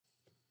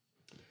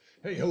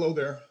Hey, hello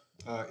there.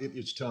 It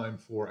is time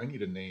for, I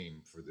need a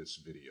name for this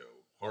video.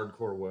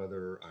 Hardcore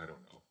weather, I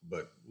don't know,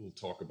 but we'll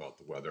talk about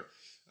the weather.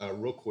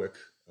 Real quick,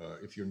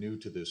 if you're new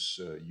to this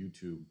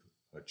YouTube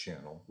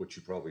channel, which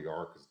you probably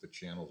are because the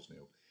channel's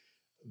new,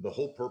 the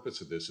whole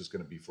purpose of this is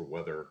going to be for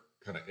weather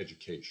kind of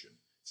education.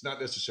 It's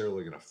not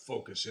necessarily going to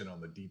focus in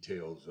on the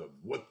details of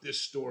what this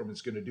storm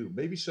is going to do.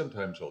 Maybe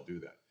sometimes I'll do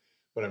that.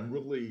 But I'm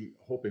really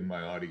hoping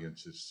my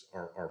audience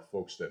are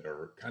folks that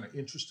are kind of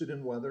interested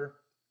in weather,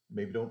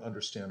 maybe don't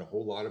understand a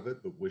whole lot of it,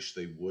 but wish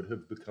they would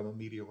have become a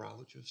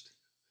meteorologist.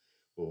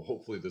 Well,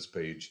 hopefully this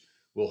page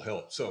will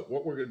help. So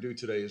what we're going to do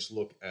today is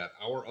look at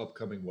our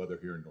upcoming weather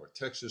here in North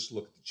Texas,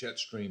 look at the jet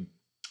stream,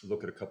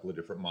 look at a couple of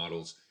different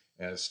models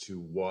as to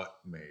what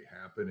may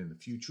happen in the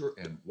future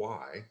and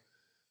why.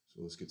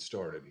 So let's get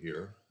started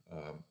here.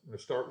 I'm going to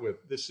start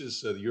with, this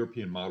is the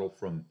European model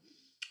from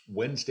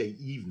Wednesday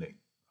evening.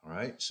 All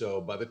right,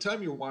 so by the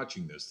time you're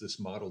watching this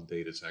model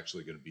data is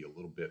actually going to be a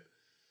little bit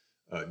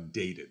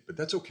dated, but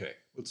that's okay.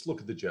 Let's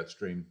look at the jet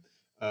stream.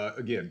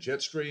 Again,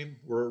 jet stream,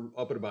 we're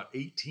up at about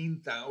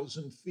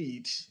 18,000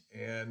 feet,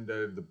 and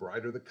the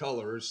brighter the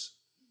colors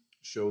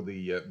show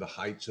the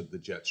heights of the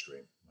jet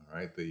stream. All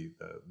right,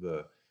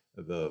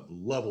 the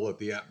level of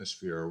the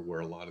atmosphere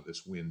where a lot of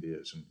this wind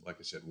is, and like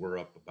I said, we're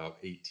up about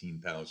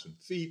 18,000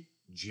 feet.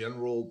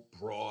 General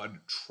broad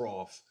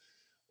trough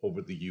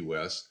over the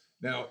U.S.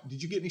 Now,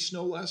 did you get any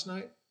snow last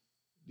night?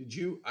 Did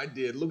you? I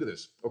did. Look at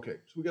this. Okay,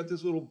 so we got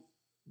this little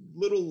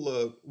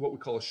what we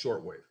call a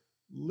short wave,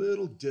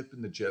 little dip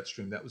in the jet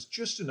stream that was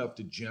just enough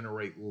to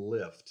generate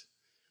lift.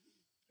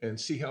 And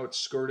see how it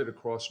skirted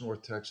across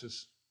North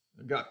Texas?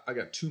 I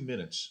got 2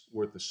 minutes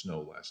worth of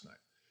snow last night.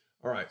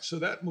 All right, so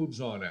that moves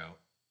on out.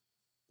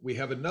 We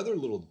have another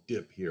little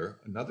dip here,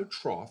 another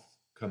trough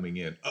coming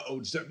in. Uh-oh,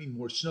 does that mean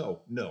more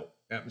snow? No,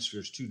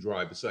 atmosphere is too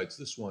dry. Besides,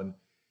 this one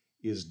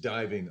is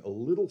diving a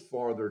little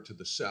farther to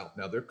the south.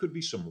 Now, there could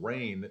be some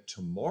rain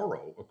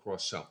tomorrow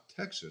across South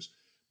Texas,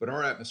 but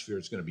our atmosphere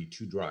is going to be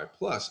too dry.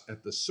 Plus,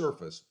 at the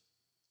surface,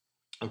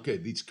 okay,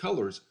 these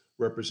colors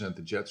represent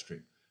the jet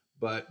stream,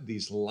 but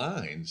these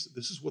lines,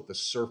 this is what the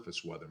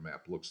surface weather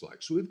map looks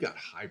like. So we've got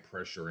high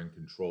pressure in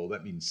control.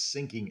 That means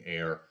sinking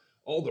air.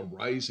 All the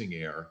rising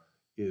air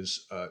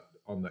is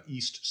on the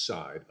east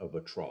side of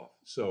a trough.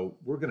 So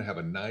we're going to have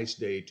a nice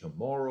day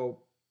tomorrow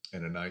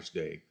and a nice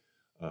day,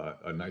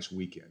 a nice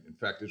weekend. In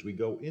fact, as we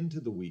go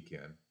into the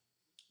weekend,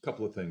 a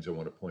couple of things I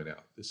want to point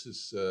out. This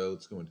is,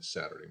 let's go into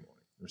Saturday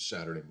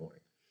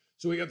morning.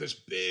 So we got this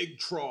big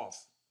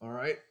trough, all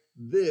right?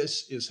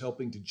 This is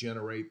helping to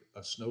generate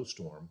a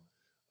snowstorm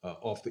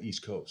off the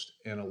East Coast.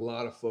 And a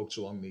lot of folks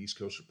along the East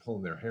Coast are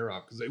pulling their hair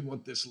out because they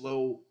want this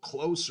low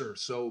closer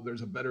so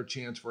there's a better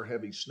chance for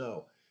heavy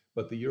snow.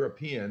 But the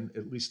European,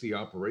 at least the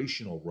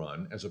operational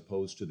run, as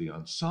opposed to the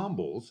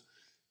ensembles,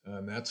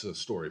 and that's a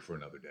story for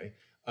another day,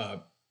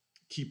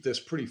 keep this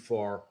pretty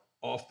far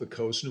off the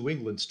coast. New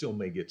England still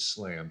may get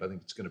slammed. I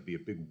think it's going to be a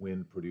big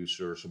wind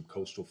producer, some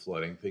coastal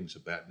flooding, things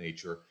of that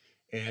nature.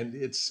 And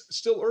it's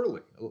still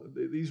early.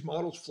 These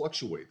models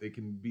fluctuate. They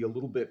can be a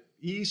little bit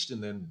east,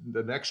 and then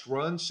the next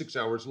run, 6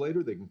 hours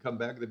later, they can come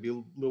back. They'd be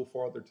a little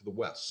farther to the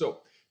west. So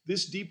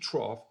this deep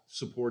trough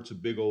supports a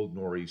big old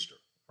nor'easter,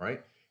 all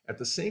right? At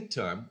the same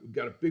time, we've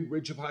got a big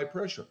ridge of high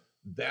pressure.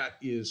 That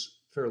is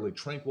fairly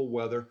tranquil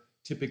weather.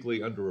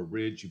 Typically under a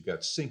ridge, you've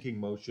got sinking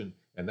motion,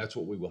 and that's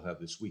what we will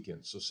have this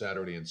weekend. So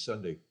Saturday and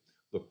Sunday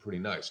look pretty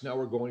nice. Now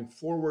we're going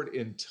forward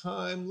in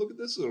time. Look at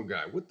this little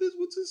guy. What's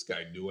this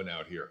guy doing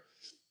out here?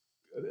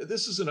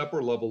 This is an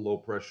upper level low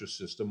pressure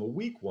system, a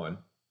weak one.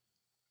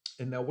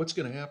 And now what's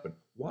going to happen?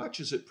 Watch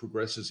as it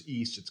progresses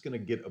east. It's going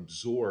to get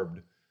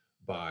absorbed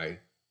by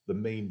the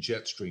main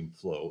jet stream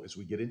flow as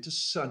we get into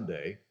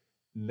Sunday.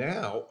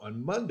 Now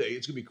on Monday,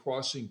 it's going to be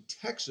crossing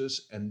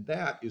Texas, and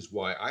that is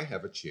why I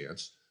have a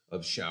chance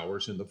of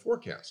showers in the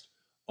forecast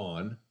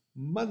on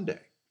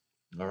Monday.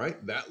 All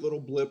right, that little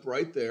blip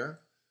right there.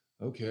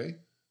 Okay,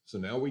 so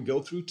now we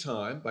go through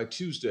time. By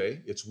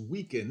Tuesday, it's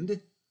weakened.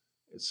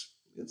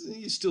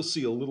 You still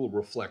see a little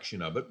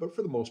reflection of it, but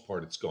for the most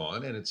part, it's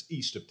gone, and it's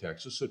east of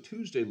Texas. So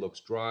Tuesday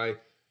looks dry,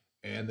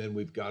 and then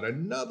we've got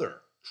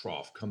another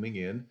trough coming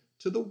in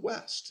to the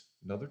west.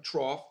 Another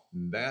trough,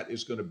 and that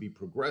is going to be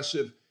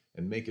progressive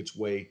and make its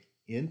way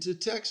into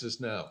Texas.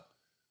 Now,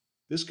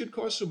 this could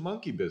cause some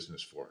monkey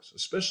business for us,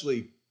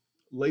 especially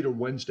later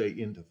Wednesday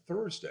into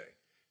Thursday.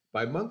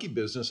 By monkey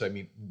business, I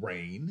mean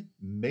rain,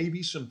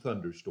 maybe some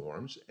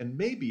thunderstorms, and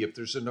maybe if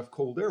there's enough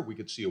cold air, we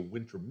could see a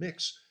winter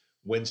mix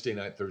Wednesday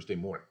night, Thursday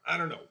morning. I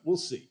don't know. We'll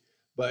see.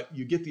 But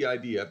you get the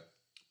idea.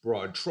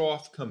 Broad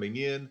trough coming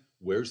in.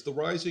 Where's the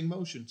rising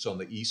motion? It's on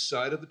the east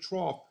side of the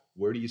trough.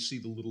 Where do you see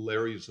the little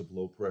areas of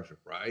low pressure?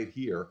 Right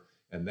here.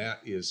 And that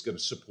is going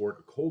to support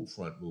a cold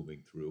front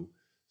moving through.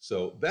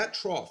 So that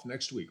trough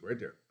next week, right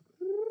there,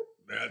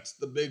 that's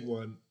the big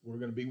one we're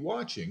going to be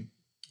watching,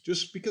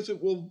 just because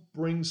it will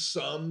bring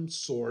some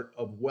sort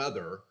of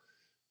weather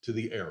to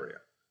the area.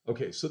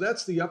 Okay, so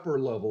that's the upper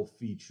level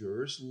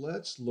features.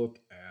 Let's look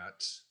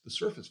at the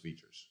surface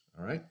features,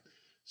 all right?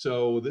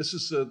 So this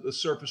is the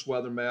surface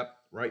weather map.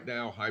 right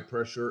now, high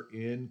pressure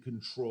in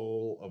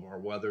control of our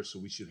weather, so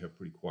we should have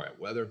pretty quiet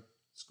weather.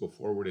 Let's go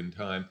forward in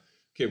time.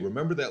 Okay,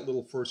 remember that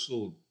first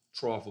little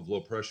trough of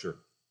low pressure,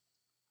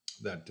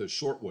 that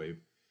short wave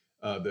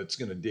that's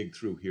going to dig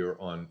through here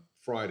on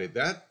Friday.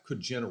 That could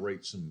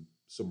generate some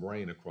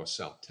rain across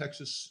South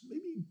Texas.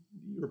 Maybe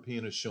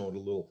European is showing a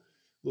little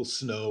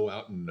snow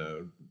out in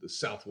the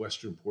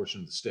southwestern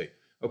portion of the state.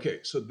 Okay,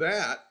 so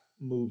that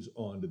moves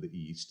on to the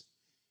east.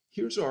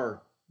 Here's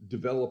our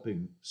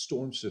developing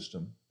storm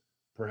system,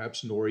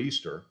 perhaps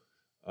nor'easter,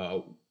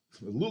 a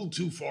little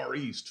too far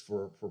east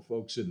for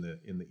folks in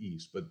the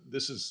east, but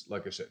this is,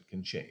 like I said,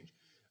 can change.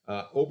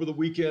 Over the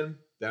weekend,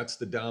 that's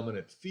the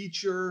dominant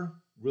feature.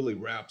 Really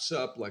wraps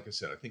up. Like I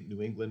said, I think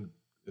New England,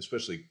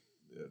 especially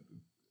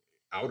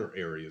outer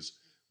areas,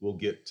 will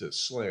get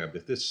slammed.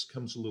 If this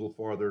comes a little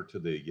farther to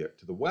the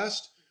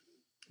west,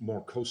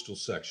 more coastal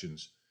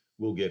sections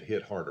will get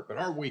hit harder. But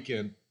our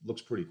weekend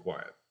looks pretty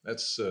quiet.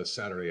 That's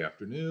Saturday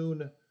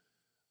afternoon.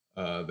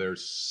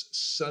 There's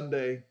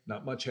Sunday,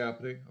 not much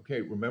happening.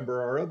 Okay,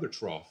 remember our other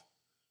trough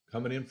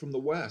coming in from the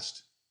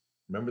west.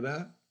 Remember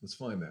that? Let's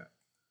find that.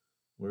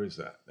 Where is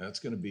that? That's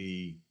going to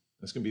be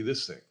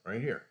this thing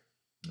right here.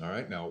 All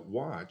right, now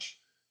watch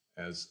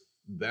as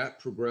that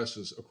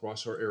progresses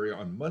across our area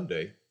on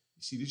Monday.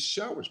 You see these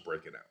showers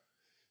breaking out.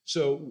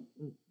 So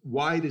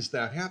why does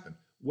that happen?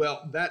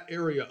 Well, that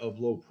area of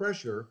low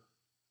pressure,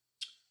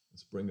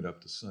 let's bring it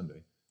up to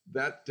Sunday,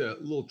 that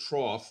little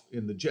trough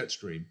in the jet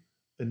stream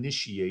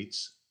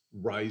initiates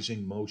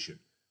rising motion.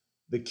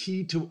 The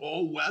key to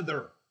all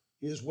weather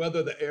is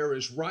whether the air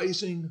is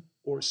rising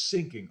or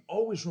sinking.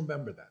 Always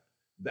remember that.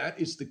 That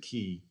is the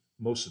key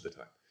most of the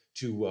time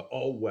to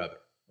all weather,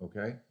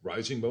 okay?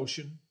 Rising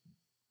motion,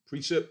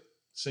 precip,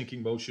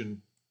 sinking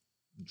motion,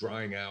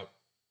 drying out,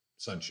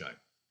 sunshine.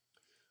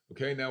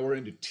 Okay, now we're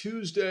into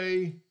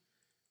Tuesday,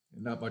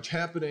 not much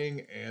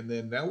happening, and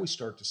then now we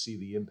start to see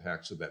the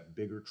impacts of that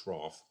bigger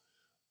trough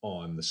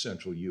on the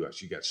central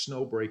U.S. You got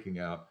snow breaking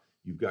out,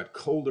 you've got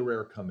colder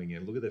air coming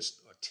in. Look at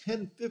this, a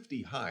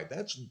 1050 high.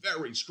 That's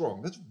very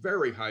strong. That's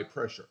very high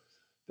pressure.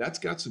 That's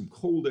got some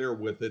cold air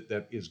with it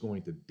that is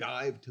going to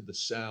dive to the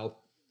south.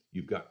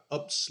 You've got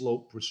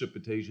upslope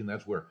precipitation.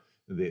 That's where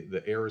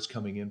the air is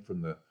coming in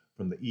from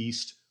the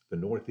east, the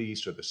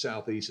northeast, or the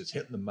southeast. It's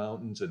hitting the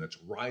mountains and it's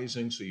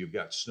rising. So you've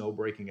got snow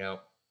breaking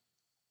out.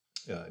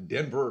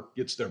 Denver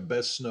gets their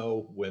best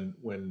snow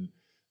when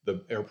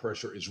the air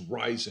pressure is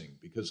rising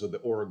because of the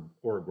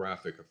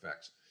orographic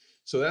effects.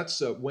 So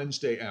that's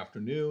Wednesday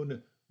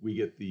afternoon. We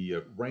get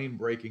the rain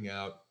breaking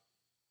out,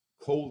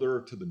 colder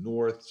to the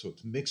north, so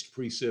it's mixed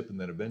precip and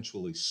then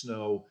eventually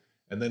snow.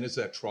 And then as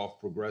that trough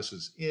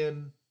progresses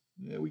in,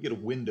 we get a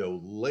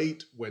window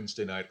late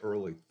Wednesday night,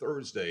 early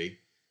Thursday,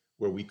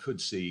 where we could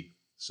see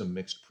some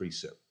mixed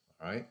precip.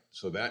 All right,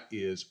 so that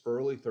is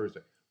early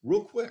Thursday.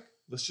 Real quick,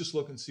 let's just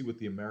look and see what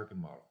the American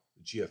model,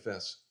 the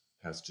GFS,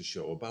 has to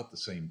show about the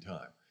same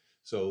time.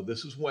 So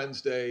this is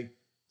Wednesday.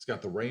 It's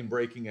got the rain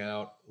breaking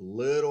out,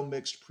 little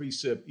mixed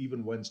precip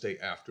even Wednesday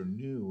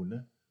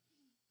afternoon,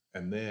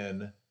 and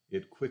then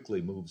it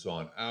quickly moves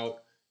on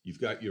out. You've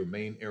got your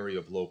main area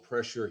of low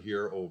pressure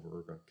here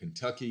over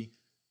Kentucky,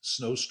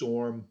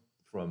 snowstorm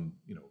from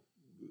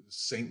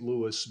St.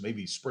 Louis,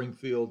 maybe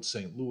Springfield,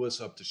 St.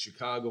 Louis up to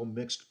Chicago,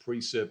 mixed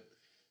precip.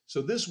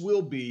 So this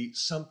will be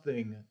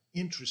something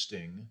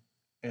interesting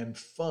and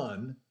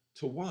fun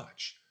to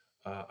watch.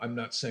 I'm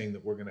not saying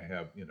that we're going to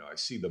have, I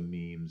see the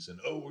memes and,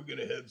 we're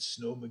going to have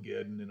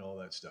Snowmageddon and all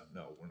that stuff.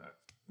 No,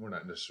 we're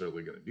not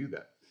necessarily going to do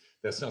that.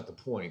 That's not the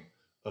point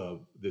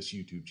of this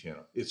YouTube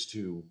channel. It's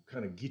to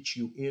kind of get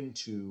you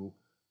into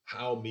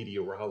how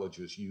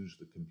meteorologists use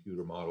the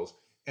computer models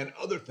and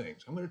other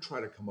things. I'm going to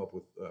try to come up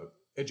with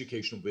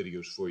educational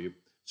videos for you.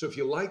 So if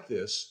you like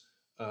this,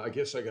 I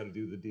guess I got to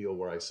do the deal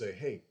where I say,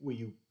 hey, will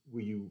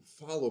you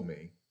follow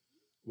me?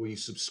 Will you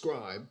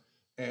subscribe?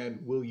 And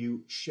will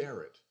you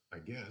share it? I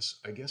guess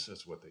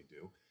that's what they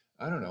do.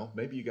 I don't know.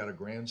 Maybe you got a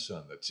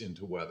grandson that's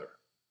into weather.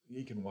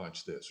 He can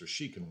watch this or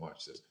she can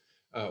watch this.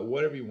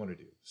 Whatever you want to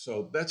do.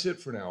 So that's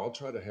it for now. I'll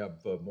try to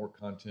have more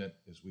content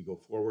as we go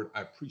forward.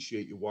 I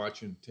appreciate you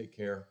watching. Take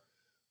care.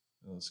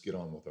 Let's get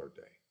on with our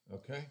day.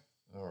 Okay?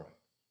 All right.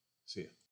 See ya.